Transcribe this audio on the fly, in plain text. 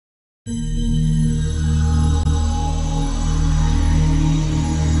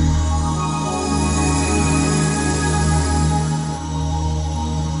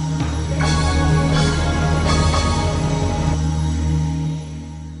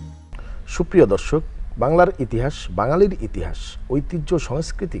সুপ্রিয় দর্শক, বাংলার ইতিহাস, বাঙালির ইতিহাস, ঐতিহ্য,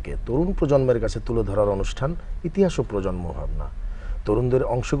 সংস্কৃতিকে তরুণ প্রজন্মের কাছে তুলে ধরার অনুষ্ঠান ইতিহাস ও প্রজন্ম ভাবনা। তরুণদের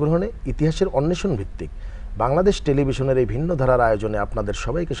অংশগ্রহণে ইতিহাসের অন্বেষণ ভিত্তিক বাংলাদেশ টেলিভিশনের এই ভিন্ন ধারার আয়োজনে আপনাদের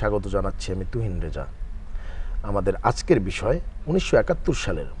সবাইকে স্বাগত জানাচ্ছি আমি তুহিন রেজা। আমাদের আজকের বিষয় 1971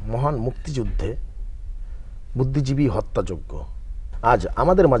 সালের মহান মুক্তিযুদ্ধে বুদ্ধিজীবী হত্যাযজ্ঞ। আজ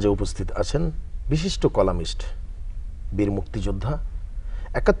আমাদের মাঝে উপস্থিত আছেন বিশিষ্ট কলামিস্ট, বীর মুক্তিযোদ্ধা,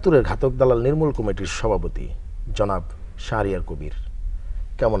 71-এর ঘাতক দালাল নির্মূল কমিটির সভাপতি জনাব শাহরিয়ার কবির।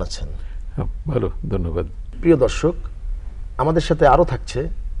 কেমন আছেন? ভালো, ধন্যবাদ। প্রিয় দর্শক, আমাদের সাথে আরও থাকছে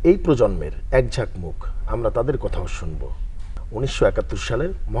এই প্রজন্মের এক ঝাঁক মুখ। আমরা তাদের কথাও শুনব। 1971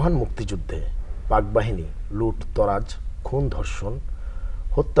 সালের মহান মুক্তিযুদ্ধে পাক বাহিনী লুট, তরাজ, খুন, ধর্ষণ,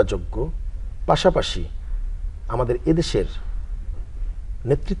 হত্যাযজ্ঞ, পাশাপাশি আমাদের এদেশের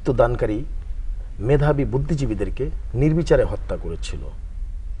নেতৃত্ব দানকারী মেধাবী বুদ্ধিজীবীদেরকে নির্বিচারে হত্যা করেছিল।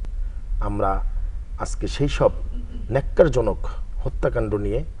 আমরা আজকে সেই সব ন্যাক্কারজনক হত্যাকাণ্ড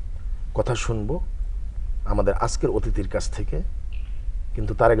নিয়ে কথা শুনব আমাদের আজকের অতিথির কাছ থেকে।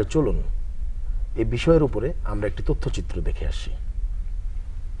 কিন্তু তার আগে চলুন এই বিষয়ের উপরে আমরা একটি তথ্যচিত্র দেখে আসি।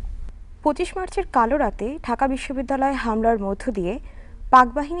 25 মার্চের কালো রাতে ঢাকা বিশ্ববিদ্যালয়ে হামলার মধ্য দিয়ে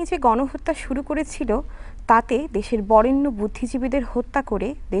পাকবাহিনী যে গণহত্যা শুরু করেছিল, তাতে দেশের বরেণ্য বুদ্ধিজীবীদের হত্যা করে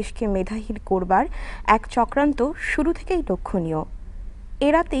দেশকে মেধাহীন করবার এক চক্রান্ত শুরু থেকেই লক্ষণীয়। এ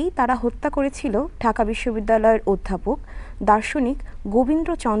রাতেই তারা হত্যা করেছিল ঢাকা বিশ্ববিদ্যালয়ের অধ্যাপক, দার্শনিক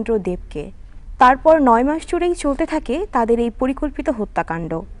গোবিন্দচন্দ্র দেবকে। তারপর 9 মাস জুড়েই চলতে থাকে তাদের এই পরিকল্পিত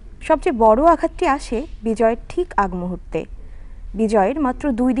হত্যাকাণ্ড। সবচেয়ে বড় আঘাতটি আসে বিজয়ের ঠিক আগ মুহূর্তে। বিজয়ের মাত্র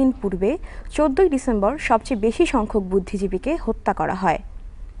 2 দিন পূর্বে 14 ডিসেম্বর সবচেয়ে বেশি সংখ্যক বুদ্ধিজীবীকে হত্যা করা হয়।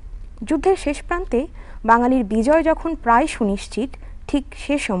 যুদ্ধের শেষ প্রান্তে বাঙালির বিজয় যখন প্রায় সুনিশ্চিত, ঠিক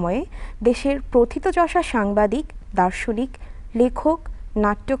সে সময়ে দেশের প্রথিতযশা সাংবাদিক, দার্শনিক, লেখক,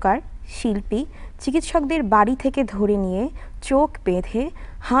 নাট্যকার, শিল্পী, চিকিৎসকদের বাড়ি থেকে ধরে নিয়ে চোখ বেঁধে,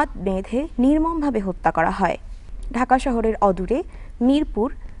 হাত বেঁধে নির্মমভাবে হত্যা করা হয়। ঢাকা শহরের অদূরে মিরপুর,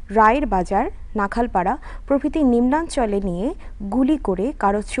 রায়ের বাজার, নাখালপাড়া প্রভৃতি নিম্নাঞ্চলে নিয়ে গুলি করে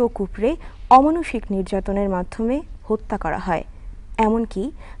কারো চোখ উপড়ে অমানুষিক নির্যাতনের মাধ্যমে হত্যা করা হয়। এমনকি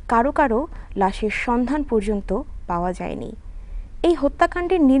কারো কারো লাশের সন্ধান পর্যন্ত পাওয়া যায়নি। এই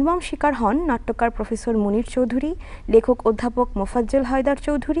হত্যাকাণ্ডের নির্মম শিকার হন নাট্যকার প্রফেসর মুনীর চৌধুরী, লেখক অধ্যাপক মোফাজ্জল হায়দার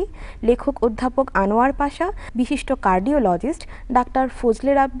চৌধুরী, লেখক অধ্যাপক আনোয়ার পাশা, বিশিষ্ট কার্ডিওলজিস্ট ডাক্তার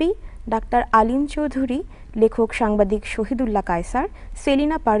ফজলে রাব্বি, ডাক্তার আলিম চৌধুরী, লেখক সাংবাদিক শহীদুল্লাহ কায়সার,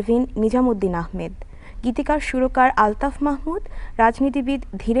 সেলিনা পারভিন, নিজামুদ্দিন আহমেদ, গীতিকার সুরকার আলতাফ মাহমুদ, রাজনীতিবিদ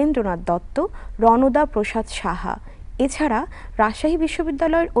ধীরেন্দ্রনাথ দত্ত, রণদা প্রসাদ সাহা, এছাড়া রাজশাহী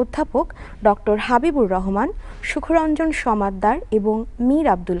বিশ্ববিদ্যালয়ের অধ্যাপক ডক্টর হাবিবুর রহমান, সুখরঞ্জন সমাদ্দার এবং মীর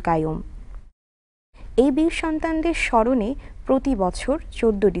আব্দুল কাইয়ুম। এই বীর সন্তানদের স্মরণে প্রতি বছর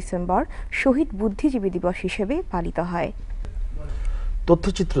 14 ডিসেম্বর শহীদ বুদ্ধিজীবী দিবস হিসেবে পালিত হয়।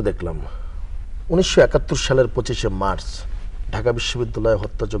 তথ্যচিত্র দেখলাম। 1971 সালের 25শে মার্চ ঢাকা বিশ্ববিদ্যালয়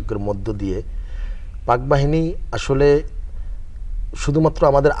হত্যাযজ্ঞের মধ্য দিয়ে পাকবাহিনী আসলে শুধুমাত্র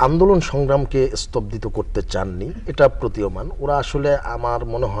আমাদের আন্দোলন সংগ্রামকে স্তব্ধিত করতে চাননি, এটা প্রতীয়মান। ওরা আসলে আমার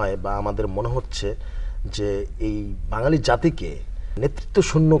মনে হয় বা আমাদের মনে হচ্ছে যে এই বাঙালি জাতিকে নেতৃত্ব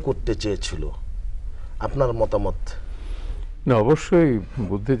শূন্য করতে চেয়েছিল। আপনার মতামত? না, অবশ্যই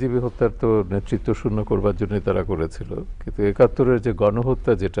বুদ্ধিজীবী হত্যার তো নেতৃত্ব শূন্য করবার জন্য তারা করেছিল, কিন্তু 71-এর যে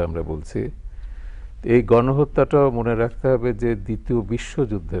গণহত্যা যেটা আমরা বলছি, এই গণহত্যাটাও মনে রাখতে হবে যে দ্বিতীয়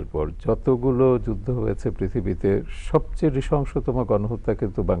বিশ্বযুদ্ধের পর যতগুলো যুদ্ধ হয়েছে পৃথিবীতে, সবচেয়ে নৃশংসতম গণহত্যা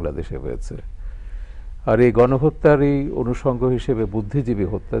কিন্তু বাংলাদেশে হয়েছে। আর এই গণহত্যারই অনুষঙ্গ হিসেবে বুদ্ধিজীবী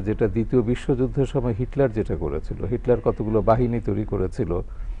হত্যা, যেটা দ্বিতীয় বিশ্বযুদ্ধের সময় হিটলার যেটা করেছিল। হিটলার কতগুলো বাহিনী তৈরি করেছিল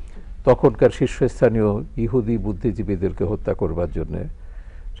তখনকার শীর্ষস্থানীয় ইহুদি বুদ্ধিজীবীদেরকে হত্যা করবার জন্যে।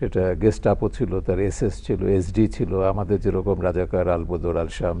 সেটা গেস্টাপো ছিল, তার এসএস ছিল, এসডি ছিল, আমাদের যেরকম রাজাকার, আলবদর, আল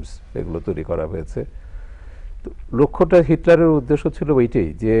শামস, এগুলো তৈরি করা হয়েছে। তো লক্ষ্যটা, হিটলারের উদ্দেশ্য ছিল ওইটাই,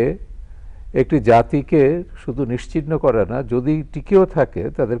 যে একটি জাতিকে শুধু নিশ্চিহ্ন করা না, যদি টিকেও থাকে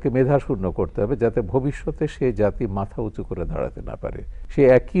তাদেরকে মেধাশূন্য করতে হবে, যাতে ভবিষ্যতে সেই জাতি মাথা উঁচু করে দাঁড়াতে না পারে। সে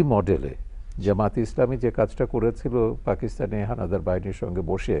একই মডেলে জামাত ইসলামী যে কাজটা করেছিল পাকিস্তানে হানাদার বাহিনীর সঙ্গে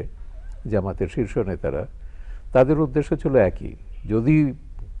বসে, জামাতের শীর্ষ নেতারা, তাদের উদ্দেশ্য ছিল একই। যদি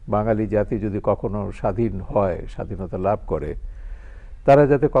বাঙালি জাতি যদি কখনো স্বাধীন হয়, স্বাধীনতা লাভ করে, তারা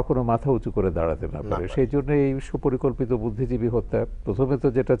যাতে কখনো মাথা উঁচু করে দাঁড়াতে না পারে, সেই জন্য এই সুপরিকল্পিত বুদ্ধিজীবী হত্যা। প্রথমে তো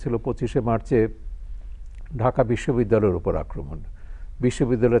যেটা ছিল 25শে মার্চে ঢাকা বিশ্ববিদ্যালয়ের উপর আক্রমণ,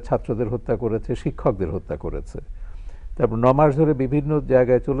 বিশ্ববিদ্যালয়ের ছাত্রদের হত্যা করেছে, শিক্ষকদের হত্যা করেছে। তারপর 9 মাস ধরে বিভিন্ন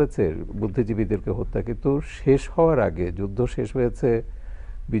জায়গায় চলেছে বুদ্ধিজীবীদেরকে হত্যা। কিন্তু শেষ হওয়ার আগে, যুদ্ধ শেষ হয়েছে,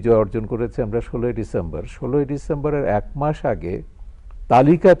 বিজয় অর্জন করেছে আমরা 16ই ডিসেম্বর। 16ই ডিসেম্বরের 1 মাস আগে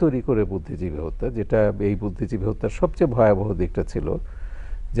তালিকা তৈরি করে বুদ্ধিজীবী হত্যা, যেটা এই বুদ্ধিজীবী হত্যার সবচেয়ে ভয়াবহ দিকটা ছিল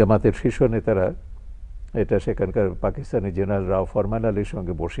জামাতের শীর্ষ নেতারা এটা সেখানকার পাকিস্তানি জেনারেল রাও ফরমান আলীর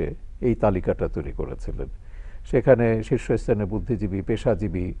সঙ্গে বসে এই তালিকাটা তৈরি করেছিলেন। সেখানে শীর্ষস্থানে বুদ্ধিজীবী,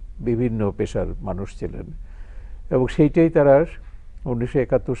 পেশাজীবী, বিভিন্ন পেশার মানুষ ছিলেন এবং সেইটাই তারা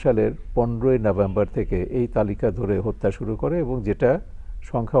 1971 সালের 15ই নভেম্বর থেকে এই তালিকা ধরে হত্যা শুরু করে এবং যেটা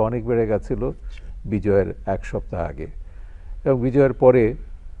সংখ্যা অনেক বেড়ে গেছিল বিজয়ের এক সপ্তাহ আগে। এবং বিজয়ের পরে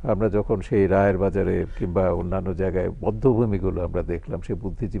আমরা যখন সেই রায়ের বাজারে কিংবা অন্যান্য জায়গায় বদ্ধভূমিগুলো আমরা দেখলাম, সেই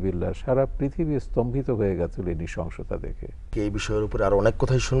বুদ্ধিজীবীর লাশ, সারা পৃথিবী স্তম্ভিত হয়ে গেছিল এই নৃশংসতা দেখে। এই বিষয়ের উপরে আরো অনেক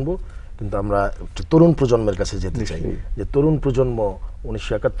কথাই শুনবো, কিন্তু আমরা একটু তরুণ প্রজন্মের কাছে যেতে চাই যে তরুণ প্রজন্ম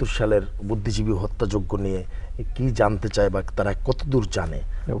 1971 সালের বুদ্ধিজীবী হত্যাযজ্ঞ নিয়ে কি জানতে চায় বা তারা কতদূর জানে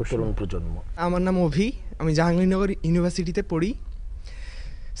তরুণ প্রজন্ম। আমার নাম অভি, আমি জাহাঙ্গীরনগর ইউনিভার্সিটিতে পড়ি।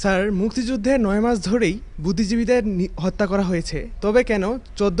 স্যার, মুক্তিযুদ্ধের 9 মাস ধরেই বুদ্ধিজীবীদের হত্যা করা হয়েছে, তবে কেন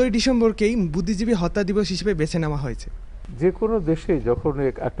 14ই ডিসেম্বরকেই বুদ্ধিজীবী হত্যা দিবস হিসেবে বেছে নেওয়া হয়েছে? যে কোনো দেশে যখন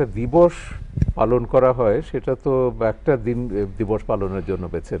একটা দিবস পালন করা হয় সেটা তো একটা দিন দিবস পালনের জন্য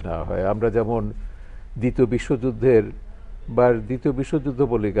বেছে নেওয়া হয়। আমরা যেমন দ্বিতীয় বিশ্বযুদ্ধ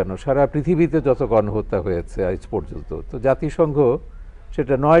বলি কেন, সারা পৃথিবীতে যত গণহত্যা হয়েছে আজ পর্যন্ত, তো জাতিসংঘ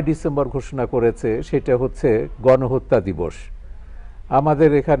সেটা 9 ডিসেম্বর ঘোষণা করেছে, সেটা হচ্ছে গণহত্যা দিবস। আমাদের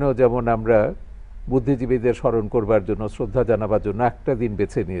এখানেও যেমন আমরা বুদ্ধিজীবীদের স্মরণ করবার জন্য, শ্রদ্ধা জানাবার জন্য একটা দিন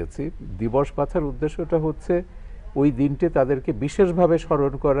বেছে নিয়েছি। দিবস বাছার উদ্দেশ্যটা হচ্ছে ওই দিনটি তাদেরকে বিশেষভাবে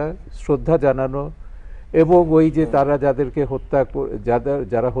স্মরণ করা, শ্রদ্ধা জানানো এবং ওই যে তারা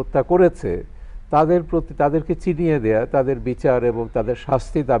যারা হত্যা করেছে তাদের প্রতি তাদেরকে চিনিয়ে দেয়া, তাদের বিচার এবং তাদের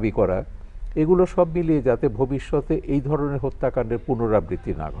শাস্তি দাবি করা, এগুলো সব মিলিয়ে যাতে ভবিষ্যতে এই ধরনের হত্যাকাণ্ডের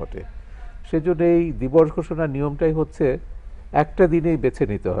পুনরাবৃত্তি না ঘটে। সেজন্য এই দিবস ঘোষণার নিয়মটাই হচ্ছে একটা দিনেই বেছে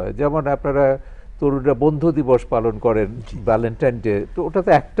নিতে হয়। যেমন আপনারা তরুণরা বন্ধু দিবস পালন করেন, ভ্যালেন্টাইন ডে, তো ওটা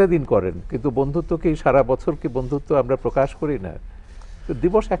তো একটা দিন করেন, কিন্তু বন্ধুত্ব কি সারা বছর কি বন্ধুত্ব আমরা প্রকাশ করি না? তো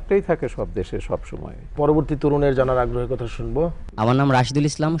দিবস একটাই থাকে সব দেশে সব সময়। পরবর্তী তরুণের জানার আগ্রহের কথা শুনবো। আমার নাম রাশিদুল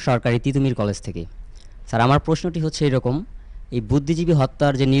ইসলাম, সরকারি তিতুমির কলেজ থেকে। স্যার, আমার প্রশ্নটি হচ্ছে এরকম, এই বুদ্ধিজীবী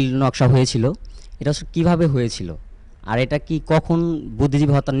হত্যার যে নীল নকশা হয়েছিল এটা কিভাবে হয়েছিল, আর এটা কি কখন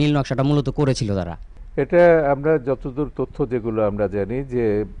বুদ্ধিজীবী হত্যার নীল নকশাটা মূলত করেছিল তারা? এটা আমরা যতদূর তথ্য যেগুলো আমরা জানি যে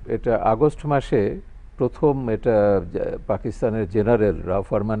এটা আগস্ট মাসে প্রথম এটা পাকিস্তানের জেনারেল রাও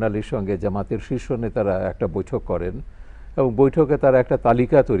ফরমান আলীর সঙ্গে জামাতের শীর্ষ নেতারা একটা বৈঠক করেন এবং বৈঠকে তারা একটা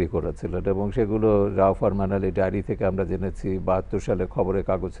তালিকা তৈরি করেছিলেন এবং সেগুলো রাও ফরমান আলী ডায়েরি থেকে আমরা জেনেছি, 72 সালে খবরের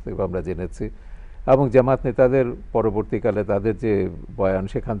কাগজ থেকে আমরা জেনেছি এবং জামাত নেতাদের পরবর্তীকালে তাদের যে বয়ান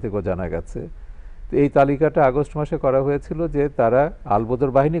সেখান থেকেও জানা গেছে। তো এই তালিকাটা আগস্ট মাসে করা হয়েছিল যে তারা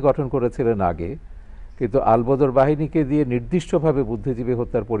আলবদর বাহিনী গঠন করেছিলেন আগে, কিন্তু আলবদর বাহিনীকে দিয়ে নির্দিষ্টভাবে বুদ্ধিজীবী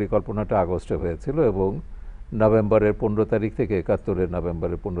হত্যার পরিকল্পনাটা আগস্টে হয়েছিল এবং নভেম্বরের 15 তারিখ থেকে 71-এর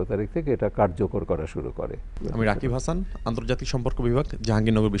নভেম্বরের 15 তারিখ থেকে এটা কার্যকর করা শুরু করে। আমি রাকিব হাসান, আন্তর্জাতিক সম্পর্ক বিভাগ,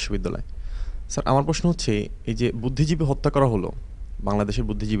 জাহাঙ্গীরনগর বিশ্ববিদ্যালয়। স্যার, আমার প্রশ্ন হচ্ছে এই যে বুদ্ধিজীবী হত্যা করা হলো বাংলাদেশের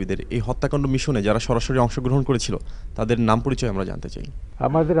বুদ্ধিজীবীদের, এই হত্যাকাণ্ড মিশনে যারা সরাসরি অংশগ্রহণ করেছিল তাদের নাম পরিচয় আমরা জানতে চাই।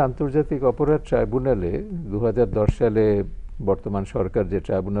 আমাদের আন্তর্জাতিক অপরাধ ট্রাইব্যুনালে 2010 সালে বর্তমান সরকার যে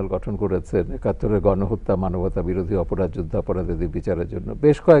ট্রাইব্যুনাল গঠন করেছেন 71-এর গণহত্যা, মানবতা বিরোধী অপরাধ, যুদ্ধাপরাধীদের বিচারের জন্য,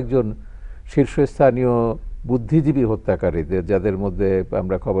 বেশ কয়েকজন শীর্ষস্থানীয় বুদ্ধিজীবী হত্যাকারীদের, যাদের মধ্যে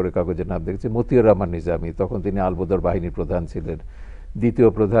আমরা খবরের কাগজে নাম দেখছি মতিউর রহমান নিজামী, তখন তিনি আলবদর বাহিনীর প্রধান ছিলেন। দ্বিতীয়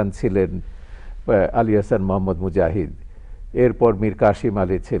প্রধান ছিলেন আলী হাসান মোহাম্মদ মুজাহিদ, এরপর মীর কাসিম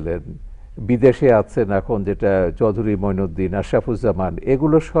আলী ছিলেন, বিদেশে আছেন এখন যেটা চৌধুরী মঈনুদ্দিন, আশরাফুজ্জামান,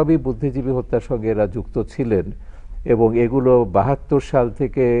 এগুলো সবই বুদ্ধিজীবী হত্যার সঙ্গে এরা যুক্ত ছিলেন এবং এগুলো 72 সাল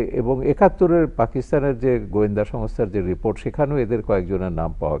থেকে এবং 71-এর পাকিস্তানের যে গোয়েন্দা সংস্থার যে রিপোর্ট সেখানেও এদের কয়েকজনের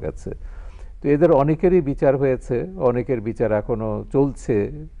নাম পাওয়া গেছে। তো এদের অনেকেরই বিচার হয়েছে, অনেকের বিচার এখনো চলছে,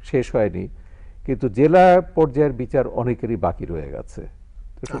 শেষ হয়নি, কিন্তু জেলা পর্যায়ের বিচার অনেকেরই বাকি রয়ে গেছে।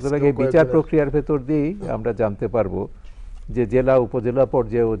 তো সুতরাং এই বিচার প্রক্রিয়ার ভেতর দিয়েই আমরা জানতে পারবো যে জেলা উপজেলা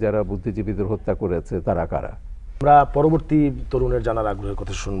পর্যায়েও যারা বুদ্ধিজীবীদের হত্যা করেছে তারা কারা। আমরা পরবর্তী তরুণের জানার আগ্রহের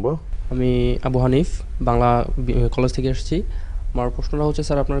কথা শুনবো। আমি আবু হানিফ, বাংলা কলেজ থেকে এসেছি। আমার প্রশ্নটা হচ্ছে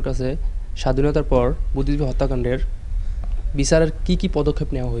স্যার, আপনার কাছে স্বাধীনতার পর বুদ্ধিজীবী হত্যাকাণ্ডের বিচারের কি পদক্ষেপ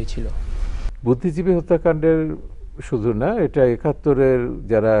নেওয়া হয়েছিল? বুদ্ধিজীবী হত্যাকাণ্ডের শুধু না, এটা 71-এর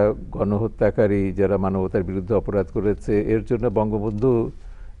যারা গণহত্যাকারী, যারা মানবতার বিরুদ্ধে অপরাধ করেছে, এর জন্য বঙ্গবন্ধু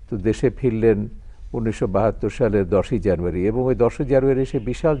তো দেশে ফিরলেন 1972 সালের 10ই জানুয়ারি এবং ওই 10ই জানুয়ারি সে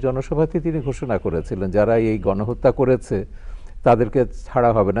বিশাল জনসভাতে তিনি ঘোষণা করেছিলেন যারা এই গণহত্যা করেছে তাদেরকে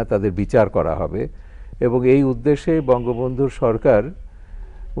ছাড়া হবে না, তাদের বিচার করা হবে। এবং এই উদ্দেশ্যে বঙ্গবন্ধুর সরকার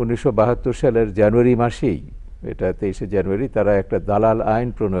 1972 সালের জানুয়ারি মাসেই, এটা 23শে জানুয়ারি, তারা একটা দালাল আইন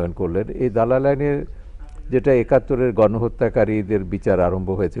প্রণয়ন করলেন। এই দালাল আইনের যেটা ৭১-এর গণহত্যাকারীদের বিচার আরম্ভ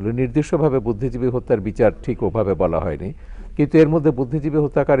হয়েছিল। নির্দিষ্টভাবে বুদ্ধিজীবী হত্যার বিচার ঠিক ওভাবে বলা হয়নি, কিন্তু এর মধ্যে বুদ্ধিজীবী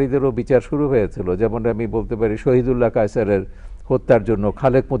হত্যাকারীদেরও বিচার শুরু হয়েছিল। যেমন আমি বলতে পারি শহীদুল্লাহ কায়সারের হত্যার জন্য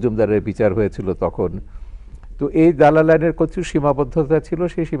খালেক মজুমদারের বিচার হয়েছিল তখন। তো এই দালাল আইনের কিছু সীমাবদ্ধতা ছিল,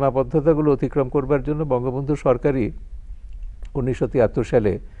 সেই সীমাবদ্ধতাগুলো অতিক্রম করবার জন্য বঙ্গবন্ধু সরকারই ১৯৭৩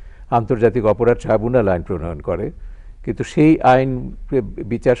 সালে আন্তর্জাতিক অপরাধ ট্রাইব্যুনাল আইন প্রণয়ন করে। কিন্তু সেই আইন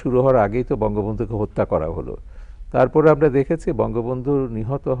বিচার শুরু হওয়ার আগেই তো বঙ্গবন্ধুকে হত্যা করা হলো। তারপরে আমরা দেখেছি বঙ্গবন্ধু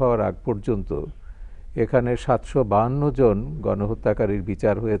নিহত হওয়ার আগ পর্যন্ত এখানে ৭৫২ জন গণহত্যাকারীর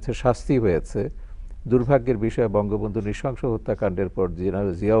বিচার হয়েছে, শাস্তি হয়েছে। দুর্ভাগ্যের বিষয়, বঙ্গবন্ধু নৃশংস হত্যাকাণ্ডের পর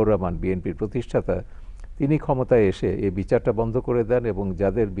জেনারেল জিয়াউর রহমান, বিএনপির প্রতিষ্ঠাতা, তিনি ক্ষমতায় এসে এই বিচারটা বন্ধ করে দেন এবং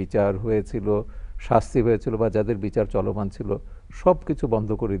যাদের বিচার হয়েছিল, শাস্তি হয়েছিল বা যাদের বিচার চলমান ছিল সব কিছু বন্ধ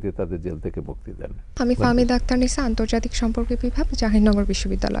করে দিয়ে তাদের জেল থেকে মুক্তি দেন। আমি ফাহমিদা আক্তার নিসা, আন্তর্জাতিক সম্পর্ক বিভাগ, জাহাঙ্গীরনগর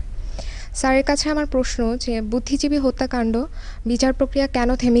বিশ্ববিদ্যালয়। স্যারের কাছে আমার প্রশ্ন যে বুদ্ধিজীবী হত্যাকাণ্ড বিচার প্রক্রিয়া কেন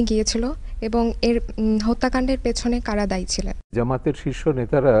থেমে গিয়েছিল এবং এর হত্যাকাণ্ডের পেছনে কারা দায়ী ছিলেন? জামাতের শীর্ষ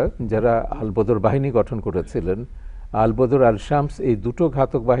নেতারা যারা আলবদর বাহিনী গঠন করেছিলেন, আলবদর আল শামস, এই দুটো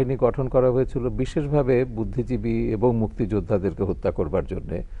ঘাতক বাহিনী গঠন করা হয়েছিল বিশেষভাবে বুদ্ধিজীবী এবং মুক্তিযোদ্ধাদেরকে হত্যা করবার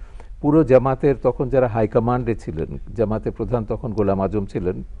জন্যে। পুরো জামাতের তখন যারা হাইকমান্ডে ছিলেন, জামাতের প্রধান তখন গোলাম আজম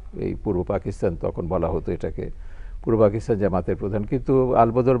ছিলেন, এই পূর্ব পাকিস্তান তখন বলা হতো এটাকে, পূর্ব পাকিস্তান জামাতের প্রধান। কিন্তু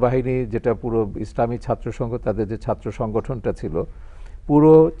আলবদর বাহিনী, যেটা পুরো ইসলামী ছাত্র সংঘ, তাদের যে ছাত্র সংগঠনটা ছিল,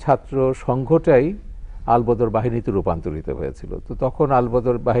 পুরো ছাত্র সংঘটাই আলবদর বাহিনীতে রূপান্তরিত হয়েছিল। তো তখন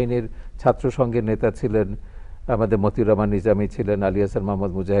আলবদর বাহিনীর ছাত্র সংঘের নেতা ছিলেন আমাদের মতিউর রহমান নিজামী ছিলেন, আলী হাসান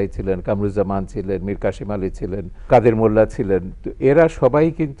মোহাম্মদ মুজাহিদ ছিলেন, কামরুজ্জামান ছিলেন, মীর কাসিম আলী ছিলেন, কাদের মোল্লা ছিলেন। তো এরা সবাই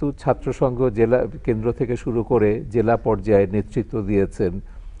কিন্তু ছাত্রসংঘ জেলা কেন্দ্র থেকে শুরু করে জেলা পর্যায়ে নেতৃত্ব দিয়েছেন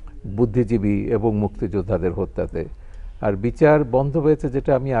বুদ্ধিজীবী এবং মুক্তিযোদ্ধাদের হত্যাতে। আর বিচার বন্ধ হয়েছে,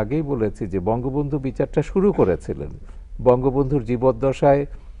 যেটা আমি আগেই বলেছি, যে বঙ্গবন্ধু বিচারটা শুরু করেছিলেন। বঙ্গবন্ধুর জীবদ্দশায়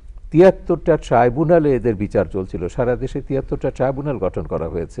 ৭৩টা ট্রাইব্যুনালে এদের বিচার চলছিল, সারা দেশে ৭৩টা ট্রাইব্যুনাল গঠন করা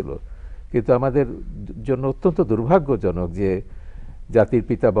হয়েছিল। কিন্তু আমাদের জন্য অত্যন্ত দুর্ভাগ্যজনক যে জাতির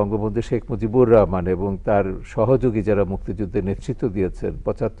পিতা বঙ্গবন্ধু শেখ মুজিবুর রহমান এবং তার সহযোগী যারা মুক্তিযুদ্ধে নেতৃত্ব দিয়েছেন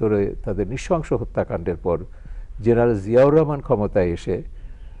 ৭৫-এ তাদের নৃশংস হত্যাকাণ্ডের পর জেনারেল জিয়াউর রহমান ক্ষমতায় এসে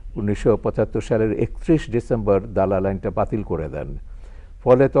 ১৯৭৫ সালের ৩১ ডিসেম্বর দালাল আইনটা বাতিল করে দেন।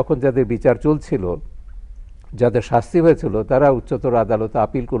 ফলে তখন যাদের বিচার চলছিল, যাদের শাস্তি হয়েছিল, তারা উচ্চতর আদালতে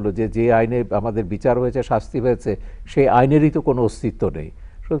আপিল করলো যে যে আইনে আমাদের বিচার হয়েছে, শাস্তি হয়েছে, সেই আইনেরই তো কোনো অস্তিত্ব নেই।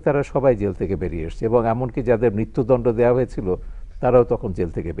 তারা সবাই জেল থেকে বেরিয়ে এসছে এবং এমনকি যাদের মৃত্যুদণ্ড দেওয়া হয়েছিল তারাও তখন জেল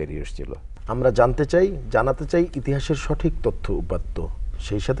থেকে বেরিয়ে এসেছিল। আমরা জানাতে চাই ইতিহাসের সঠিক তথ্য উপাত্ত,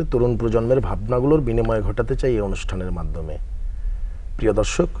 সেই সাথে তরুণ প্রজন্মের ভাবনাগুলোর বিনিময় ঘটাতে চাই এই অনুষ্ঠানের মাধ্যমে। প্রিয়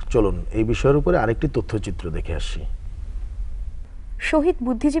দর্শক, চলুন এই বিষয়ের উপরে আরেকটি তথ্যচিত্র দেখে আসি। শহীদ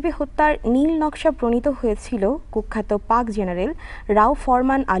বুদ্ধিজীবী হত্যার নীল নকশা প্রণীত হয়েছিল কুখ্যাত পাক জেনারেল রাও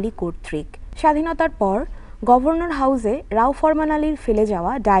ফরমান আলী কর্তৃক। স্বাধীনতার পর গভর্নর হাউসে রাও ফরমান আলীর ফেলে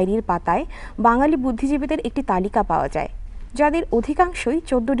যাওয়া ডায়েরির পাতায় বাঙালি বুদ্ধিজীবীদের একটি তালিকা পাওয়া যায়, যাদের অধিকাংশই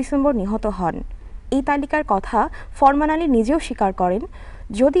 ১৪ ডিসেম্বর নিহত হন। এই তালিকার কথা ফরমান আলী নিজেও স্বীকার করেন,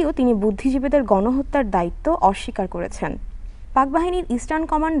 যদিও তিনি বুদ্ধিজীবীদের গণহত্যার দায়িত্ব অস্বীকার করেছেন। পাক বাহিনীর ইস্টার্ন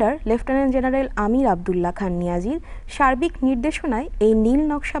কমান্ডার লেফটেন্যান্ট জেনারেল আমির আবদুল্লাহ খান নিয়াজির সার্বিক নির্দেশনায় এই নীল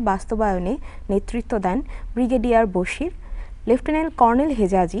নকশা বাস্তবায়নে নেতৃত্ব দেন brigadier Bashir, lieutenant colonel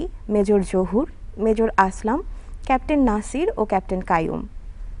হেজাজি, major Zahur, major আসলাম, ক্যাপ্টেন নাসির ও ক্যাপ্টেন কাইয়ুম।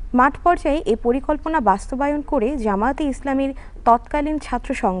 মাঠ পর্যায়ে এই পরিকল্পনা বাস্তবায়ন করে জামায়াতে ইসলামীর তৎকালীন ছাত্র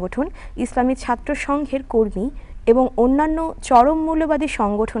সংগঠন ইসলামী ছাত্র সংঘের কর্মী এবং অন্যান্য চরম মূল্যবাদী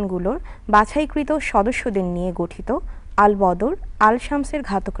সংগঠনগুলোর বাছাইকৃত সদস্যদের নিয়ে গঠিত আল বদর, আল শামসের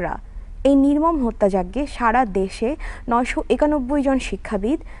ঘাতকরা এই নির্মম হত্যাযজ্ঞে সারা দেশে ৯৯১ জন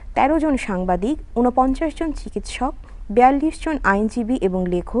শিক্ষাবিদ, ১৩ জন সাংবাদিক, ৪৯ জন চিকিৎসক, ৪২ জন আইনজীবী এবং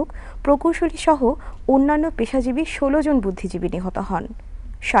লেখক, প্রকৌশলী সহ অন্যান্য পেশাজীবী ১৬ জন বুদ্ধিজীবী নিহত হন।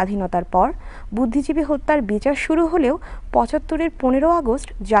 স্বাধীনতার পর বুদ্ধিজীবী হত্যার বিচার শুরু হলেও ৭৫-এর ১৫ আগস্ট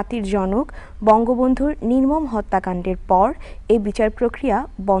জাতির জনক বঙ্গবন্ধুর নির্মম হত্যাকাণ্ডের পর এই বিচার প্রক্রিয়া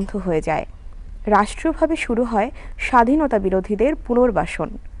বন্ধ হয়ে যায়। রাষ্ট্রীয়ভাবে শুরু হয় স্বাধীনতা বিরোধীদের পুনর্বাসন।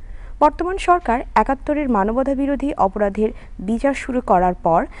 বর্তমান সরকার ৭১-এর মানবতা বিরোধী অপরাধের বিচার শুরু করার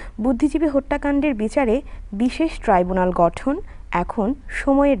পর বুদ্ধিজীবী হত্যাকাণ্ডের বিচারে বিশেষ ট্রাইব্যুনাল গঠন এখন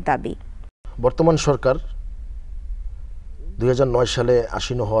সময়ের দাবি। বর্তমান সরকার ২০০৯ সালে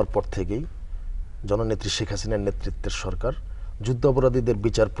আসীন হওয়ার পর থেকেই জননেত্রী শেখ হাসিনার নেতৃত্বের সরকার যুদ্ধ অপরাধীদের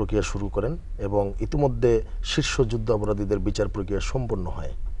বিচার প্রক্রিয়া শুরু করেন এবং ইতিমধ্যে শীর্ষ যুদ্ধ অপরাধীদের বিচার প্রক্রিয়া সম্পন্ন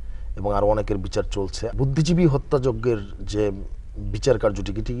হয় এবং আরও অনেকের বিচার চলছে। বুদ্ধিজীবী হত্যাযজ্ঞের যে বিচার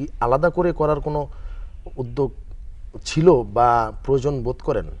কার্যটি এটি আলাদা করে করার কোনো উদ্যোগ ছিল বা প্রয়োজন বোধ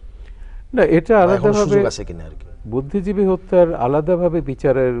করেন? না, এটা বা এখনো আলাদাভাবে সুযোগ আছে কিনা আর কি। বুদ্ধিজীবী হত্যার আলাদাভাবে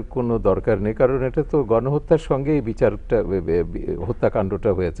বিচারের কোনো দরকার নেই, কারণ এটা তো গণহত্যার সঙ্গে এই বিচারটা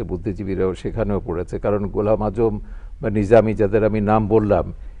হত্যাকাণ্ডটা হয়েছে, বুদ্ধিজীবীরাও সেখানেও পড়েছে। কারণ গোলাম আজম বা নিজামী, যাদের আমি নাম বললাম,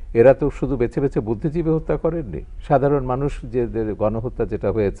 এরা তো শুধু বেছে বেছে বুদ্ধিজীবী হত্যা করেননি, সাধারণ মানুষ যে গণহত্যা যেটা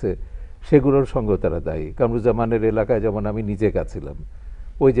হয়েছে সেগুলোর সঙ্গে তারা দায়ী। কামরুজ্জামানের এলাকায় যেমন আমি নিজে গেছিলাম,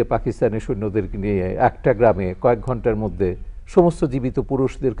 ওই যে পাকিস্তানি সৈন্যদেরকে নিয়ে একটা গ্রামে কয়েক ঘন্টার মধ্যে সমস্ত জীবিত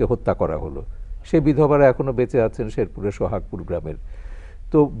পুরুষদেরকে হত্যা করা হলো। সেই বিধবারা এখনো বেঁচে আছেন শেরপুরের সোহাগপুর গ্রামের।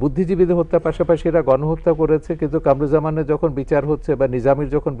 তো বুদ্ধিজীবীদের হত্যার পাশাপাশি এরা গণহত্যা করেছে, কিন্তু কামরুজ্জামানের যখন বিচার হচ্ছে বা নিজামীর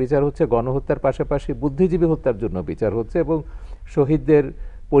যখন বিচার হচ্ছে, গণহত্যার পাশাপাশি বুদ্ধিজীবী হত্যার জন্য বিচার হচ্ছে। এবং শহীদদের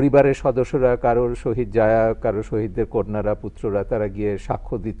পরিবারের সদস্যরা, কারোর শহীদ জায়া, কারোর শহীদদের কন্যারা, পুত্ররা, তারা গিয়ে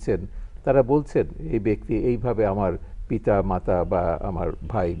সাক্ষ্য দিচ্ছেন, তারা বলছেন এই ব্যক্তি এইভাবে আমার পিতা মাতা বা আমার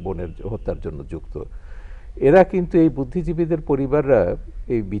ভাই বোনের হত্যার জন্য যুক্ত। এরা কিন্তু এই বুদ্ধিজীবীদের পরিবাররা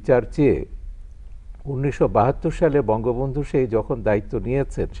এই বিচার চেয়ে 1972 সালে বঙ্গবন্ধু সেই যখন দায়িত্ব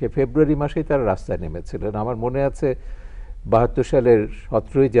নিয়েছেন, সে ফেব্রুয়ারি মাসেই তারা রাস্তায় নেমেছিলেন। আমার মনে আছে 72 সালের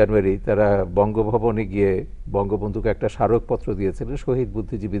 17ই জানুয়ারি তারা বঙ্গভবনে গিয়ে বঙ্গবন্ধুকে একটা স্মারকপত্র দিয়েছিলেন শহীদ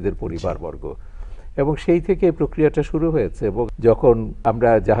বুদ্ধিজীবীদের পরিবারবর্গ, এবং সেই থেকে এই প্রক্রিয়াটা শুরু হয়েছে। এবং যখন আমরা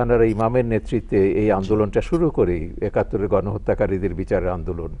জাহানারা ইমামের নেতৃত্বে এই আন্দোলনটা শুরু করি, 71-এর গণহত্যাকারীদের বিচারের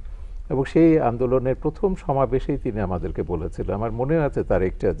আন্দোলন, এবং সেই আন্দোলনের প্রথম সমাবেশেই তিনি আমাদেরকে বলেছিলেন, আমার মনে আছে তার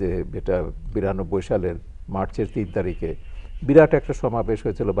একটা, যে এটা 92 সালের মার্চের 3 তারিখে বিরাট একটা সমাবেশ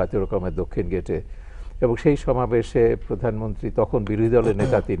হয়েছিল বাতিল রকমের দক্ষিণ গেটে। এবং সেই সমাবেশে প্রধানমন্ত্রী, তখন বিরোধী দলের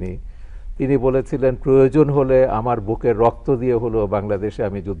নেতা তিনি বলেছিলেন, প্রয়োজন হলে আমার বুকের রক্ত দিয়ে হলেও বাংলাদেশে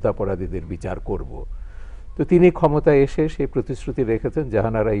আমি যুদ্ধাপরাধীদের বিচার করব। তো তিনি ক্ষমতায় এসে সেই প্রতিশ্রুতি রেখেছেন।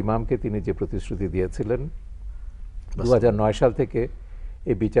 জাহানারা ইমামকে তিনি যে প্রতিশ্রুতি দিয়েছিলেন, 2009 সাল থেকে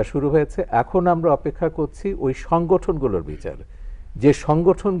এই বিচার শুরু হয়েছে। এখন আমরা অপেক্ষা করছি ওই সংগঠনগুলোর বিচার, যে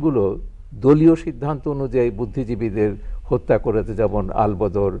সংগঠনগুলো দলীয় সিদ্ধান্ত অনুযায়ী বুদ্ধিজীবীদের হত্যা করেছে, যেমন আল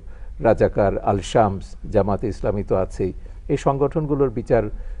বদর, রাজাকার, আল শামস, জামাতে ইসলামী তো আছেই। এই সংগঠনগুলোর বিচার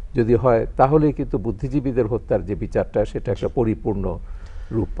যদি হয়, তাহলেই কিন্তু বুদ্ধিজীবীদের হত্যার যে বিচারটা, সেটা একটা পরিপূর্ণ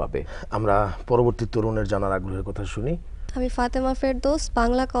রূপ পাবে। আমরা পরবর্তী তরুণের জানার আগ্রহের কথা শুনি। আমি ফাতেমা ফেরদৌস,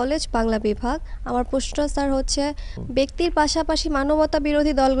 বাংলা কলেজ, বাংলা বিভাগ। আমার প্রশ্ন স্যার হচ্ছে, ব্যক্তির পাশাপাশি মানবতা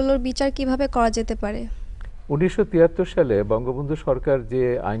বিরোধী দলগুলোর বিচার কিভাবে করা যেতে পারে? 1973 সালে বঙ্গবন্ধু সরকার যে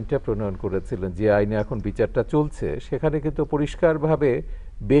আইনটা প্রণয়ন করেছিলেন, যে আইনে এখন বিচারটা চলছে, সেখানে কিন্তু পরিষ্কারভাবে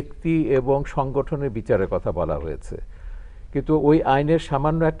ব্যক্তি এবং সংগঠনের বিচারের কথা বলা হয়েছে। কিন্তু ওই আইনের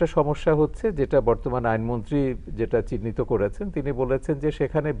সামান্য একটা সমস্যা হচ্ছে, যেটা বর্তমান আইনমন্ত্রী যেটা চিহ্নিত করেছেন, তিনি বলেছেন যে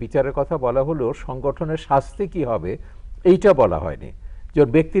সেখানে বিচারের কথা বলা হলেও সংগঠনের শাস্তি কি হবে এইটা বলা হয়নি। যেমন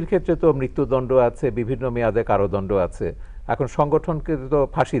ব্যক্তির ক্ষেত্রে তো মৃত্যুদণ্ড আছে, বিভিন্ন মেয়াদে কারাদণ্ড আছে, এখন সংগঠনকে তো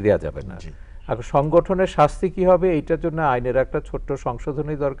ফাঁসি দেওয়া যাবে না। এখন সংগঠনের শাস্তি কি হবে, এইটার জন্য আইনের একটা ছোট্ট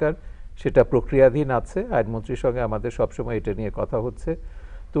সংশোধনী দরকার, সেটা প্রক্রিয়াধীন আছে। আইনমন্ত্রীর সঙ্গে আমাদের সবসময় এটা নিয়ে কথা হচ্ছে।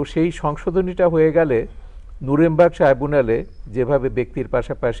 তো সেই সংশোধনীটা হয়ে গেলে নুরেমবার্গ ট্রাইব্যুনালে যেভাবে ব্যক্তির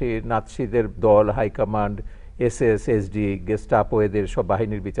পাশাপাশি নাৎসিদের দল, হাইকমান্ড, এসএস, এসডি, গেস্টাপো, এদের সব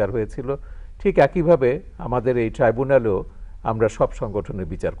বাহিনীর বিচার হয়েছিল, ঠিক একইভাবে আমাদের এই ট্রাইব্যুনালেও আমরা সব সংগঠনের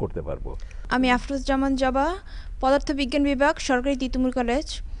বিচার করতে পারবো। আমি আফরোজজামান জবা, পদার্থবিজ্ঞান বিভাগ, সরকারি তিতুমির কলেজ।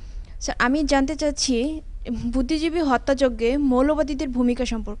 স্যার, আমি জানতে চাচ্ছি বুদ্ধিজীবী হত্যাযজ্ঞে মৌলবাদীদের ভূমিকা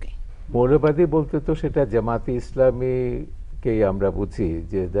সম্পর্কে। মৌলবাদী বলতে তো সেটা জামাতে ইসলামীকেই আমরা বুঝি,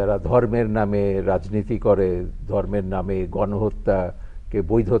 যে যারা ধর্মের নামে রাজনীতি করে, ধর্মের নামে গণহত্যাকে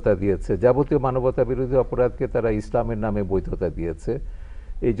বৈধতা দিয়েছে, যাবতীয় মানবতা বিরোধী অপরাধকে তারা ইসলামের নামে বৈধতা দিয়েছে।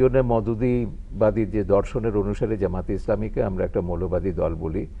 এই জন্য মওদুদিবাদী যে দর্শনের অনুসারে জামাতে ইসলামীকে আমরা একটা মৌলবাদী দল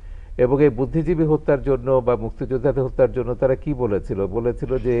বলি। এবং এই বুদ্ধিজীবী হত্যার জন্য বা মুক্তিযোদ্ধাদের হত্যার জন্য তারা কি বলেছিল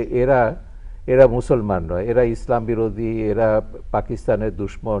যে এরা মুসলমান নয়, এরা ইসলাম বিরোধী, এরা পাকিস্তানের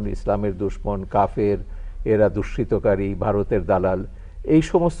দুশমন, ইসলামের দুশমন, কাফের, এরা দুষ্কৃতকারী, ভারতের দালাল, এই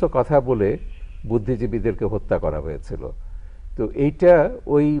সমস্ত কথা বলে বুদ্ধিজীবীদেরকে হত্যা করা হয়েছিল। তো এইটা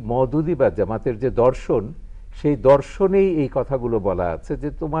ওই মওদুদি বা জামাতের যে দর্শন, সেই দর্শনেই এই কথাগুলো বলা আছে, যে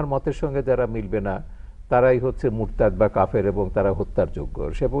তোমার মতের সঙ্গে যারা মিলবে না তারাই হচ্ছে মুরতাদ বা কাফের এবং তারা হত্যার যোগ্য।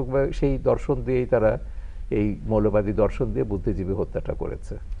 সেই দর্শন দিয়েই তারা, এই মৌলবাদী দর্শন দিয়ে বুদ্ধিজীবী হত্যাটা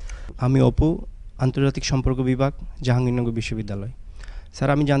করেছে। আমি অপু, আন্তর্জাতিক সম্পর্ক বিভাগ, জাহাঙ্গীরনগর বিশ্ববিদ্যালয়। স্যার,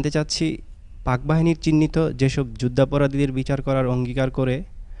 আমি জানতে চাচ্ছি, পাক বাহিনীর চিহ্নিত যেসব যুদ্ধাপরাধীদের বিচার করার অঙ্গীকার করে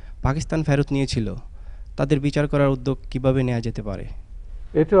পাকিস্তান ফেরত নিয়েছিল, তাদের বিচার করার উদ্যোগ কিভাবে নেওয়া যেতে পারে?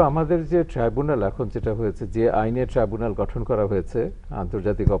 এটা আমাদের যে ট্রাইব্যুনাল এখন যেটা হয়েছে, যে আইনের ট্রাইব্যুনাল গঠন করা হয়েছে,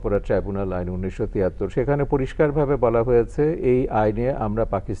 আন্তর্জাতিক অপরাধ ট্রাইব্যুনাল আইন 1973, সেখানে পরিষ্কারভাবে বলা হয়েছে এই আইনে আমরা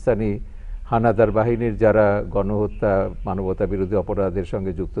পাকিস্তানি হানাদার বাহিনীর যারা গণহত্যা, মানবতা বিরোধী অপরাধের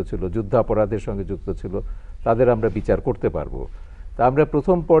সঙ্গে যুক্ত ছিল, যুদ্ধাপরাধের সঙ্গে যুক্ত ছিল, তাদের আমরা বিচার করতে পারবো। তা আমরা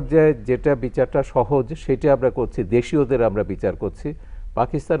প্রথম পর্যায়ে যেটা বিচারটা সহজ সেটা আমরা করছি, দেশীয়দের আমরা বিচার করছি।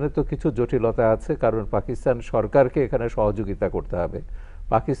 পাকিস্তানে তো কিছু জটিলতা আছে, কারণ পাকিস্তান সরকারকে এখানে সহযোগিতা করতে হবে।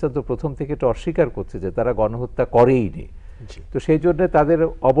 পাকিস্তান তো প্রথম থেকে এটা অস্বীকার করছে যে তারা গণহত্যা করেইনি। তো সেই জন্য তাদের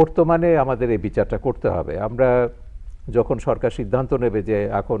অবর্তমানে আমাদের এই বিচারটা করতে হবে। আমরা যখন সরকার সিদ্ধান্ত নেবে যে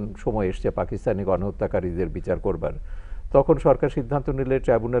এখন সময় এসছে পাকিস্তানি গণহত্যাকারীদের বিচার করবার, তখন সরকার সিদ্ধান্ত নিলে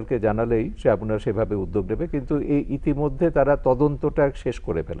ট্রাইব্যুনালকে জানালেই ট্রাইব্যুনাল সেভাবে উদ্যোগ নেবে। কিন্তু এই ইতিমধ্যে তারা তদন্তটা শেষ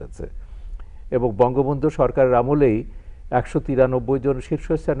করে ফেলেছে এবং বঙ্গবন্ধু সরকারের আমলেই 193 জন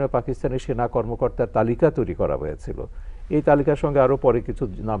শীর্ষস্থানীয় পাকিস্তানি সেনা কর্মকর্তার তালিকা তৈরি করা হয়েছিল। এই তালিকার সঙ্গে আরও পরে কিছু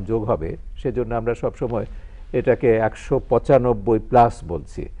নাম যোগ হবে, সেজন্য আমরা সবসময় এটাকে 195+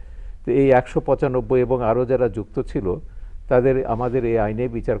 বলছি। তো এই 195 এবং আরও যারা যুক্ত ছিল তাদের আমাদের এই আইনে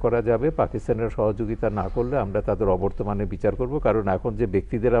বিচার করা যাবে। পাকিস্তানের সহযোগিতা না করলে আমরা তাদের অবর্তমানে বিচার করব, কারণ এখন যে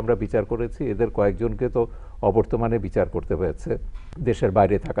ব্যক্তিদের আমরা বিচার করেছি এদের কয়েকজনকে তো অবর্তমানে বিচার করতে হয়েছে দেশের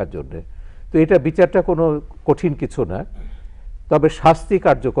বাইরে থাকার জন্যে। তো এটা বিচারটা কোনো কঠিন কিছু না, তবে শাস্তি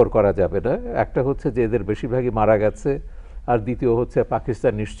কার্যকর করা যাবে না। একটা হচ্ছে যে এদের বেশিরভাগই মারা গেছে, আর দ্বিতীয় হচ্ছে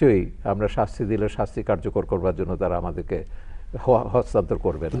পাকিস্তান নিশ্চয়ই আমরা শাস্তি দিলে শাস্তি কার্যকর করবার জন্য তারা আমাদেরকে হস্তান্তর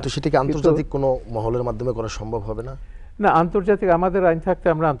করবে না। কিন্তু সেটাকে আন্তর্জাতিক কোনো মহলের মাধ্যমে করা সম্ভব হবে না? না, আন্তর্জাতিক আমাদের আইন থাকতে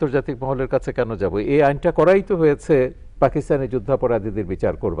আমরা আন্তর্জাতিক মহলের কাছে কেন যাব? এই আইনটা করাই তো হয়েছে পাকিস্তানি যুদ্ধাপরাধীদের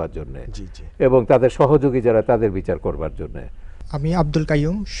বিচার করবার জন্য এবং তাদের সহযোগী যারা তাদের বিচার করবার জন্য। আমি আব্দুল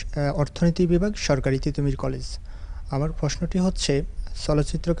কাইয়ুম, অর্থনীতি বিভাগ, সরকারি তিতুমির কলেজ। আমার প্রশ্নটি হচ্ছে,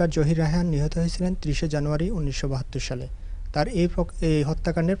 চলচ্চিত্রকার জহির রায়হান নিহত হয়েছিলেন 30শে জানুয়ারি 1972 সালে। তার এই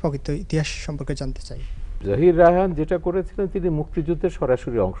হত্যাকাণ্ডের প্রকৃত ইতিহাস সম্পর্কে জানতে চাই। জহির রায়হান যেটা করেছিলেন, তিনি মুক্তিযুদ্ধে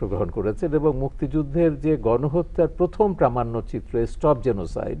সরাসরি অংশগ্রহণ করেছেন এবং মুক্তিযুদ্ধের যে গণহত্যার প্রথম প্রামাণ্য চিত্র স্টপ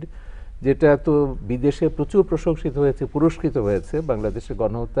জেনোসাইড, যেটা তো বিদেশে প্রচুর প্রশংসিত হয়েছে, পুরস্কৃত হয়েছে, বাংলাদেশের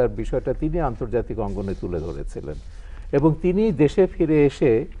গণহত্যার বিষয়টা তিনি আন্তর্জাতিক অঙ্গনে তুলে ধরেছিলেন এবং তিনি দেশে ফিরে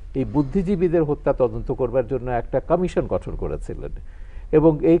এসে এই বুদ্ধিজীবীদের হত্যা তদন্ত করবার জন্য একটা কমিশন গঠন করেছিলেন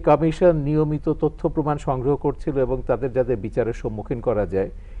এবং এই কমিশন নিয়মিত তথ্য প্রমাণ সংগ্রহ করছিল এবং তাদের যাদের বিচারের সম্মুখীন করা যায়।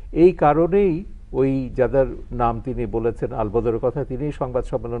 এই কারণেই ওই যাদের নাম তিনি বলেছেন, আলবদরের কথা তিনি সংবাদ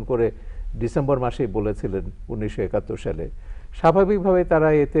সম্মেলন করে ডিসেম্বর মাসেই বলেছিলেন 1971 সালে। স্বাভাবিকভাবে তারা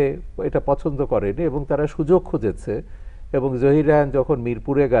এটা পছন্দ করেনি এবং তারা সুযোগ খুঁজেছে এবং জহির রায়হান যখন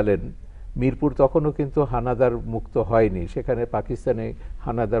মিরপুরে গেলেন, মিরপুর তখনও কিন্তু হানাদার মুক্ত হয়নি, সেখানে পাকিস্তানি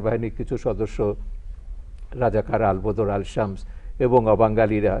হানাদার বাহিনীর কিছু সদস্য রাজাকার আলবদর, আল শামস এবং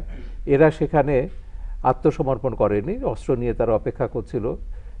অবাঙ্গালীরা এরা সেখানে আত্মসমর্পণ করেনি, অস্ত্র নিয়ে তারা অপেক্ষা করছিল।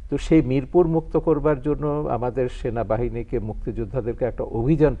 তো সেই মিরপুর মুক্ত করবার জন্য আমাদের সেনাবাহিনীকে, মুক্তিযোদ্ধাদেরকে একটা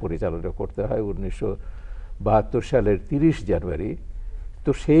অভিযান পরিচালনা করতে হয় 1972 সালের 30 জানুয়ারি।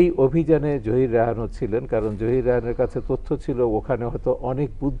 তো সেই অভিযানে জহির রায়হানও ছিলেন, কারণ জহির রায়হানের কাছে তথ্য ছিল ওখানে হয়তো অনেক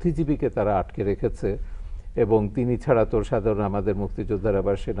বুদ্ধিজীবীকে তারা আটকে রেখেছে এবং তিনি ছাড়া তো সাধারণ আমাদের মুক্তিযোদ্ধারা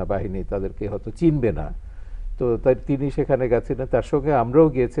বা সেনাবাহিনী তাদেরকে হয়তো চিনবে না। তো তাই তিনি সেখানে গেছিলেন, তার সঙ্গে আমরাও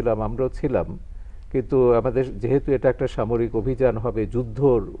গিয়েছিলাম, আমরাও ছিলাম। কিন্তু আমাদের যেহেতু এটা একটা সামরিক অভিযান হবে, যুদ্ধ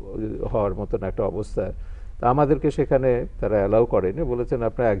হওয়ার মতন একটা অবস্থা, তা আমাদেরকে সেখানে তারা অ্যালাউ করেনি, বলেছেন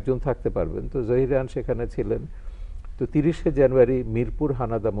আপনারা একজন থাকতে পারবেন। তো জহির রায়হান সেখানে ছিলেন। তো 30শে জানুয়ারি মিরপুর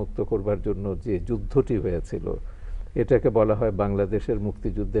হানাদা মুক্ত করবার জন্য যে যুদ্ধটি হয়েছিল, এটাকে বলা হয় বাংলাদেশের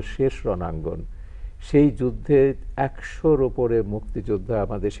মুক্তিযুদ্ধের শেষ রণাঙ্গন। সেই যুদ্ধে 100-র ওপরে মুক্তিযোদ্ধা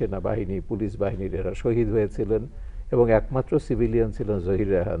আমাদের সেনাবাহিনী, পুলিশ বাহিনীর এরা শহীদ হয়েছিলেন এবং একমাত্র সিভিলিয়ান ছিলেন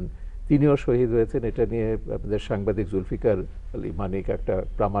জহির রায়হান, তিনিও শহীদ হয়েছেন। এটা নিয়ে আমাদের সাংবাদিক জুলফিকার আলী মানিক একটা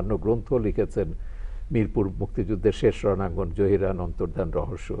প্রামাণ্য গ্রন্থ লিখেছেন, মিরপুর মুক্তিযুদ্ধের শেষ রণাঙ্গন, জহির রায়হান অন্তর্ধান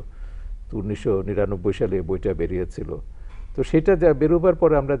রহস্য। 1999 সালে বইটা বেরিয়েছিল। তো সেটা বেরোবার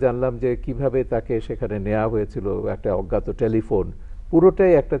পরে আমরা জানলাম যে কিভাবে তাকে সেখানে নেওয়া হয়েছিল, একটা অজ্ঞাত টেলিফোন,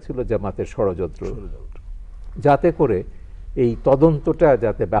 পুরোটাই একটা ছিল জামাতের ষড়যন্ত্র, যাতে করে এই তদন্তটা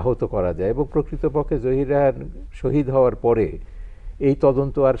যাতে ব্যাহত করা যায়। এবং প্রকৃতপক্ষে জহির রায়হান শহীদ হওয়ার পরে এই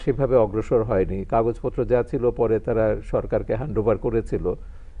তদন্ত আর সেভাবে অগ্রসর হয়নি। কাগজপত্র যা ছিল পরে তারা সরকারকে হ্যান্ডওভার করেছিল,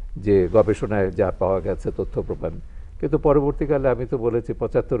 যে গবেষণায় যা পাওয়া গেছে তথ্য প্রমাণ। কিন্তু পরবর্তীকালে আমি তো বলেছি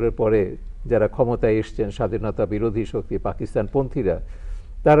 75-এর পরে যারা ক্ষমতায় এসছেন, স্বাধীনতা বিরোধী শক্তি, পাকিস্তানপন্থীরা,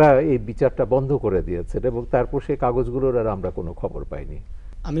 তারা এই বিচারটা বন্ধ করে দিয়েছেন এবং তারপর সেই কাগজগুলোর আর আমরা কোনো খবর পাইনি।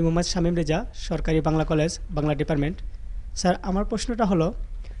 আমি মোহাম্মদ শামীম রেজা, সরকারি Bangla college, Bangla department. Sir, আমার প্রশ্নটা হলো,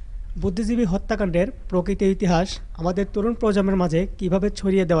 বুদ্ধিজীবী হত্যাকাণ্ডের প্রকৃত ইতিহাস আমাদের তরুণ প্রজন্মের মাঝে কিভাবে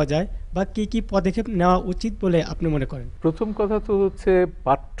ছড়িয়ে দেওয়া যায় বা কি কি পদক্ষেপ নেওয়া উচিত বলে আপনি মনে করেন? প্রথম কথা তো হচ্ছে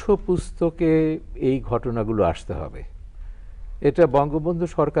পাঠ্যপুস্তকে এই ঘটনাগুলো আসতে হবে। এটা বঙ্গবন্ধু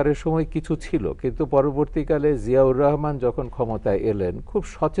সরকারের সময় কিছু ছিল, কিন্তু পরবর্তীকালে জিয়াউর রহমান যখন ক্ষমতায় এলেন, খুব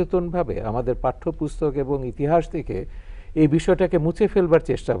সচেতনভাবে আমাদের পাঠ্যপুস্তক এবং ইতিহাস থেকে এই বিষয়টাকে মুছে ফেলবার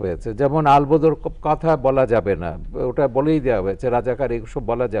চেষ্টা হয়েছে। যেমন আলবদর কথা বলা যাবে না, ওটা বলেই দেওয়া হয়েছে, রাজাকার এসব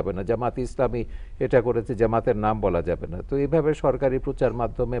বলা যাবে না, জামাত ইসলামী এটা করেছে, জামাতের নাম বলা যাবে না। তো এইভাবে সরকারি প্রচার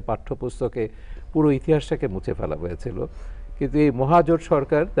মাধ্যমে পাঠ্যপুস্তকে পুরো ইতিহাসটাকে মুছে ফেলা হয়েছিল। কিন্তু এই মহাজোট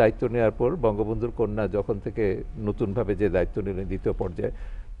সরকার দায়িত্ব নেওয়ার পর বঙ্গবন্ধুর কন্যা যখন থেকে নতুনভাবে যে দায়িত্ব নিলেন দ্বিতীয় পর্যায়ে,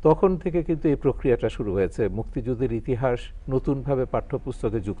 তখন থেকে কিন্তু এই প্রক্রিয়াটা শুরু হয়েছে। মুক্তিযুদ্ধের ইতিহাস নতুনভাবে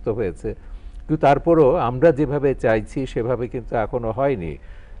পাঠ্যপুস্তকে যুক্ত হয়েছে, কিন্তু তারপরও আমরা যেভাবে চাইছি সেভাবে কিন্তু এখনো হয়নি।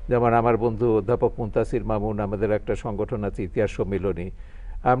 যেমন আমার বন্ধু অধ্যাপক মুনতাসির মামুন, আমাদের একটা সংগঠন আছে ইতিহাস সম্মিলনী,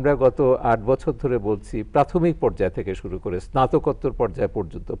 আমরা গত 8 বছর ধরে বলছি প্রাথমিক পর্যায় থেকে শুরু করে স্নাতকোত্তর পর্যায়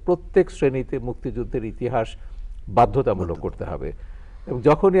পর্যন্ত প্রত্যেক শ্রেণীতে মুক্তিযুদ্ধের ইতিহাস বাধ্যতামূলক করতে হবে। এবং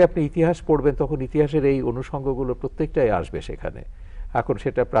যখনই আপনি ইতিহাস পড়বেন তখন ইতিহাসের এই অনুষঙ্গগুলো প্রত্যেকটাই আসবে সেখানে। এখন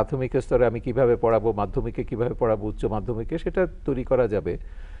সেটা প্রাথমিক স্তরে আমি কিভাবে পড়াবো, মাধ্যমিকে কিভাবে পড়াবো, উচ্চ মাধ্যমিকে সেটা তৈরি করা যাবে।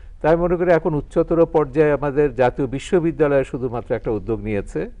 তাই মনে করি এখন উচ্চতর পর্যায়ে আমাদের জাতীয় বিশ্ববিদ্যালয় শুধুমাত্র একটা উদ্যোগ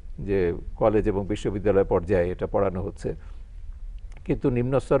নিয়েছে যে কলেজ এবং বিশ্ববিদ্যালয় পর্যায়ে এটা পড়ানো হচ্ছে, কিন্তু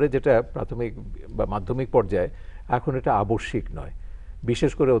নিম্ন স্তরে যেটা প্রাথমিক বা মাধ্যমিক পর্যায়ে এখন এটা আবশ্যিক নয়।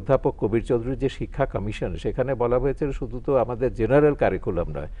 বিশেষ করে অধ্যাপক কবির চৌধুরীর যে শিক্ষা কমিশন, সেখানে বলা হয়েছে শুধু তো আমাদের জেনারেল কারিকুলাম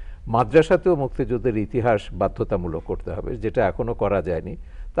নয়, মাদ্রাসাতেও মুক্তিযুদ্ধের ইতিহাস বাধ্যতামূলক করতে হবে, যেটা এখনও করা যায়নি।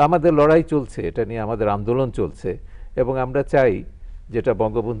 তো আমাদের লড়াই চলছে, এটা নিয়ে আমাদের আন্দোলন চলছে, এবং আমরা চাই যেটা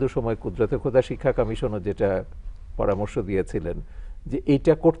বঙ্গবন্ধুর সময় কুদরতে খোদা শিক্ষা কমিশনও যেটা পরামর্শ দিয়েছিলেন যে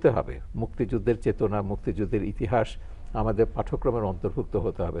এইটা করতে হবে, মুক্তিযুদ্ধের চেতনা, মুক্তিযুদ্ধের ইতিহাস আমাদের পাঠ্যক্রমের অন্তর্ভুক্ত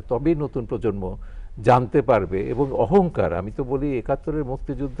হতে হবে, তবেই নতুন প্রজন্ম জানতে পারবে। এবং অহংকার, আমি তো বলি 71-এর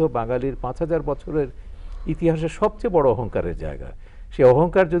মুক্তিযুদ্ধ বাঙালির 5000 বছরের ইতিহাসের সবচেয়ে বড় অহংকারের জায়গা। সেই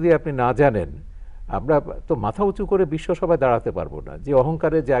অহংকার যদি আপনি না জানেন, আমরা তো মাথা উঁচু করে বিশ্বসভায় দাঁড়াতে পারবো না। যে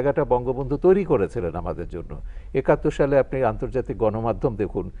অহংকারের জায়গাটা বঙ্গবন্ধু তৈরি করেছিলেন আমাদের জন্য, 71 সালে আপনি আন্তর্জাতিক গণমাধ্যম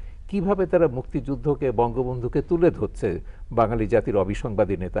দেখুন কিভাবে তারা মুক্তিযুদ্ধকে, বঙ্গবন্ধুকে তুলে ধরছে বাঙালি জাতির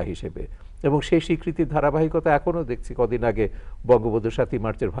অবিসংবাদী নেতা হিসেবে, এবং সেই স্বীকৃতির ধারাবাহিকতা এখনও দেখছি। কদিন আগে বঙ্গবন্ধু 7ই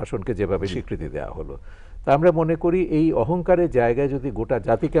মার্চের ভাষণকে যেভাবে স্বীকৃতি দেওয়া হলো, তা আমরা মনে করি এই অহংকারের জায়গায় যদি গোটা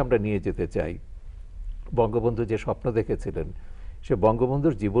জাতিকে আমরা নিয়ে যেতে চাই, বঙ্গবন্ধু যে স্বপ্ন দেখেছিলেন সে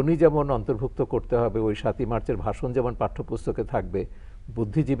বঙ্গবন্ধুর জীবনী যেমন অন্তর্ভুক্ত করতে হবে, ওই 7ই মার্চের ভাষণ যেমন পাঠ্যপুস্তকে থাকবে,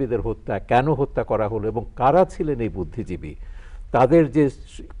 বুদ্ধিজীবীদের হত্যা, কেন হত্যা করা হলো এবং কারা ছিলেন এই বুদ্ধিজীবী, তাদের যে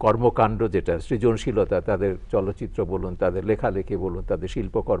কর্মকাণ্ড, যেটা সৃজনশীলতা, তাদের চলচ্চিত্র বলুন, তাদের লেখালেখি বলুন, তাদের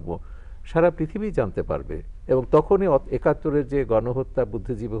শিল্পকর্ম সারা পৃথিবী জানতে পারবে। এবং তখনই 71-এর যে গণহত্যা,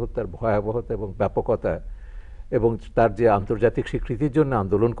 বুদ্ধিজীবী হত্যার ভয়াবহতা এবং ব্যাপকতা, এবং তার যে আন্তর্জাতিক স্বীকৃতির জন্য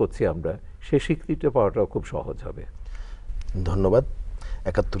আন্দোলন করছি আমরা, সেই স্বীকৃতিটা পাওয়াটাও খুব সহজ হবে। ধন্যবাদ।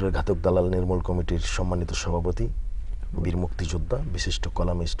 71-এর ঘাতক দালাল নির্মূল কমিটির সম্মানিত সভাপতি, বীর মুক্তিযোদ্ধা, বিশিষ্ট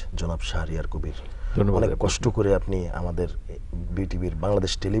কলামিস্ট জনাব শাহরিয়ার কবির, অনেক কষ্ট করে আপনি আমাদের বিটিভির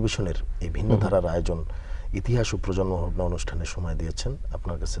বাংলাদেশ টেলিভিশনের এই ভিন্ন ধারার আয়োজন ইতিহাস ও প্রজন্ম ভাবনা অনুষ্ঠানে সময় দিয়েছেন।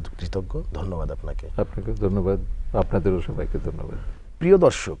 আপনার কাছে কৃতজ্ঞ। ধন্যবাদ আপনাকে। আপনাকে ধন্যবাদ, আপনাদেরও সবাইকে ধন্যবাদ। প্রিয়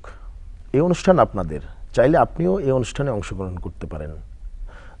দর্শক, এই অনুষ্ঠান আপনাদের, চাইলে আপনিও এই অনুষ্ঠানে অংশগ্রহণ করতে পারেন।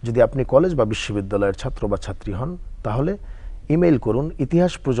 যদি আপনি কলেজ বা বিশ্ববিদ্যালয়ের ছাত্র বা ছাত্রী হন, তাহলে ইমেইল করুন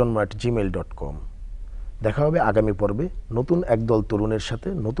itihasprojonmo@gmail.com। দেখা হবে আগামী পর্বে নতুন একদল তরুণের সাথে,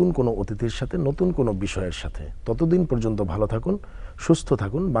 নতুন কোনো অতিথির সাথে, নতুন কোনো বিষয়ের সাথে। ততদিন পর্যন্ত ভালো থাকুন, সুস্থ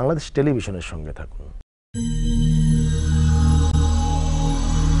থাকুন, বাংলাদেশ টেলিভিশনের সঙ্গে থাকুন।